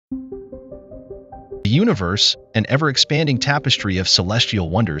universe, an ever-expanding tapestry of celestial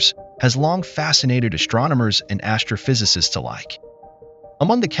wonders, has long fascinated astronomers and astrophysicists alike.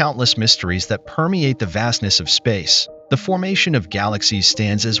 Among the countless mysteries that permeate the vastness of space, the formation of galaxies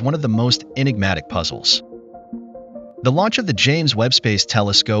stands as one of the most enigmatic puzzles. The launch of the James Webb Space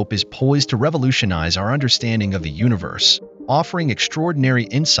Telescope is poised to revolutionize our understanding of the universe, offering extraordinary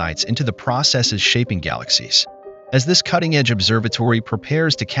insights into the processes shaping galaxies. As this cutting-edge observatory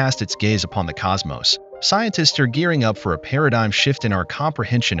prepares to cast its gaze upon the cosmos, scientists are gearing up for a paradigm shift in our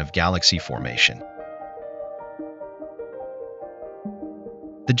comprehension of galaxy formation.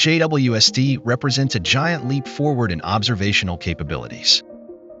 The JWST represents a giant leap forward in observational capabilities.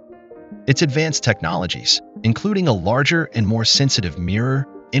 Its advanced technologies, including a larger and more sensitive mirror,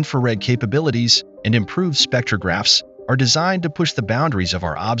 infrared capabilities, and improved spectrographs, are designed to push the boundaries of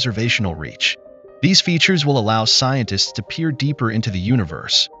our observational reach. These features will allow scientists to peer deeper into the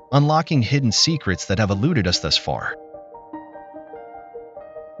universe, unlocking hidden secrets that have eluded us thus far.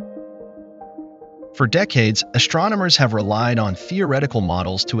 For decades, astronomers have relied on theoretical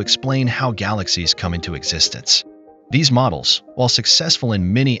models to explain how galaxies come into existence. These models, while successful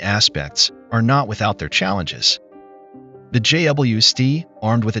in many aspects, are not without their challenges. The JWST,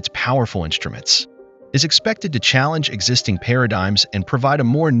 armed with its powerful instruments, is expected to challenge existing paradigms and provide a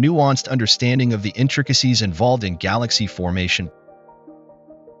more nuanced understanding of the intricacies involved in galaxy formation.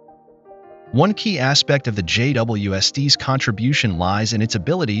 One key aspect of the JWST's contribution lies in its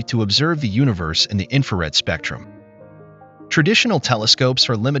ability to observe the universe in the infrared spectrum. Traditional telescopes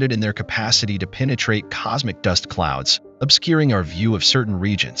are limited in their capacity to penetrate cosmic dust clouds, obscuring our view of certain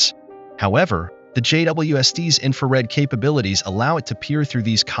regions. However, the JWST's infrared capabilities allow it to peer through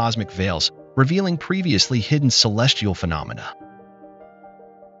these cosmic veils, revealing previously hidden celestial phenomena.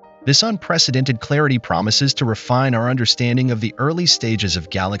 This unprecedented clarity promises to refine our understanding of the early stages of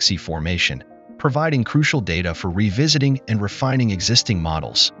galaxy formation, providing crucial data for revisiting and refining existing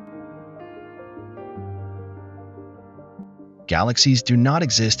models. Galaxies do not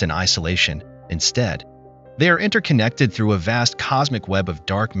exist in isolation. Instead, they are interconnected through a vast cosmic web of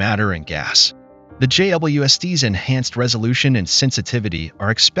dark matter and gas. The JWST's enhanced resolution and sensitivity are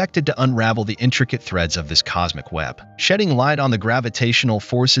expected to unravel the intricate threads of this cosmic web, shedding light on the gravitational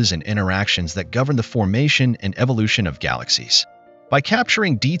forces and interactions that govern the formation and evolution of galaxies. By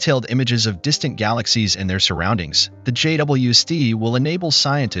capturing detailed images of distant galaxies and their surroundings, the JWST will enable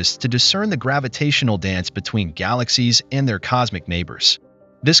scientists to discern the gravitational dance between galaxies and their cosmic neighbors.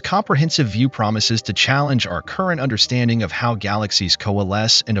 This comprehensive view promises to challenge our current understanding of how galaxies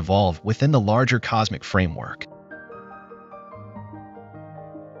coalesce and evolve within the larger cosmic framework.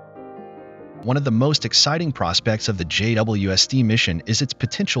 One of the most exciting prospects of the JWST mission is its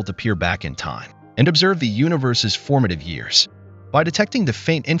potential to peer back in time and observe the universe's formative years. By detecting the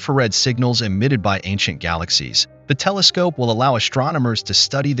faint infrared signals emitted by ancient galaxies, the telescope will allow astronomers to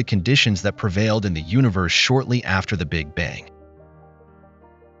study the conditions that prevailed in the universe shortly after the Big Bang.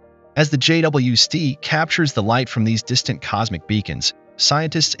 As the JWST captures the light from these distant cosmic beacons,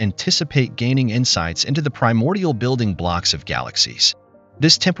 scientists anticipate gaining insights into the primordial building blocks of galaxies.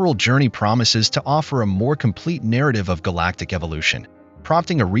 This temporal journey promises to offer a more complete narrative of galactic evolution,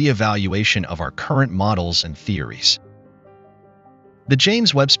 prompting a re-evaluation of our current models and theories. The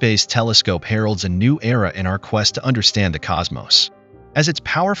James Webb Space Telescope heralds a new era in our quest to understand the cosmos. As its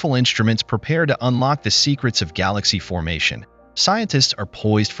powerful instruments prepare to unlock the secrets of galaxy formation, scientists are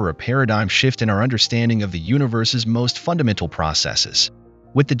poised for a paradigm shift in our understanding of the universe's most fundamental processes.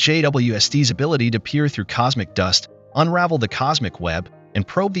 With the JWST's ability to peer through cosmic dust, unravel the cosmic web, and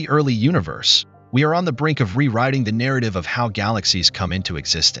probe the early universe, we are on the brink of rewriting the narrative of how galaxies come into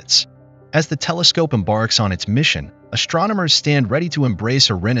existence. As the telescope embarks on its mission, astronomers stand ready to embrace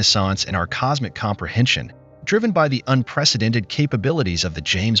a renaissance in our cosmic comprehension, driven by the unprecedented capabilities of the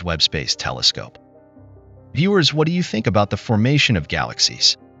James Webb Space Telescope. Viewers, what do you think about the formation of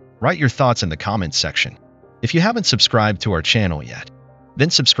galaxies? Write your thoughts in the comments section. If you haven't subscribed to our channel yet, then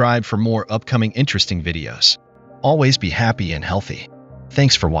subscribe for more upcoming interesting videos. Always be happy and healthy.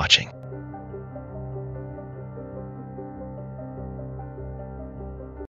 Thanks for watching.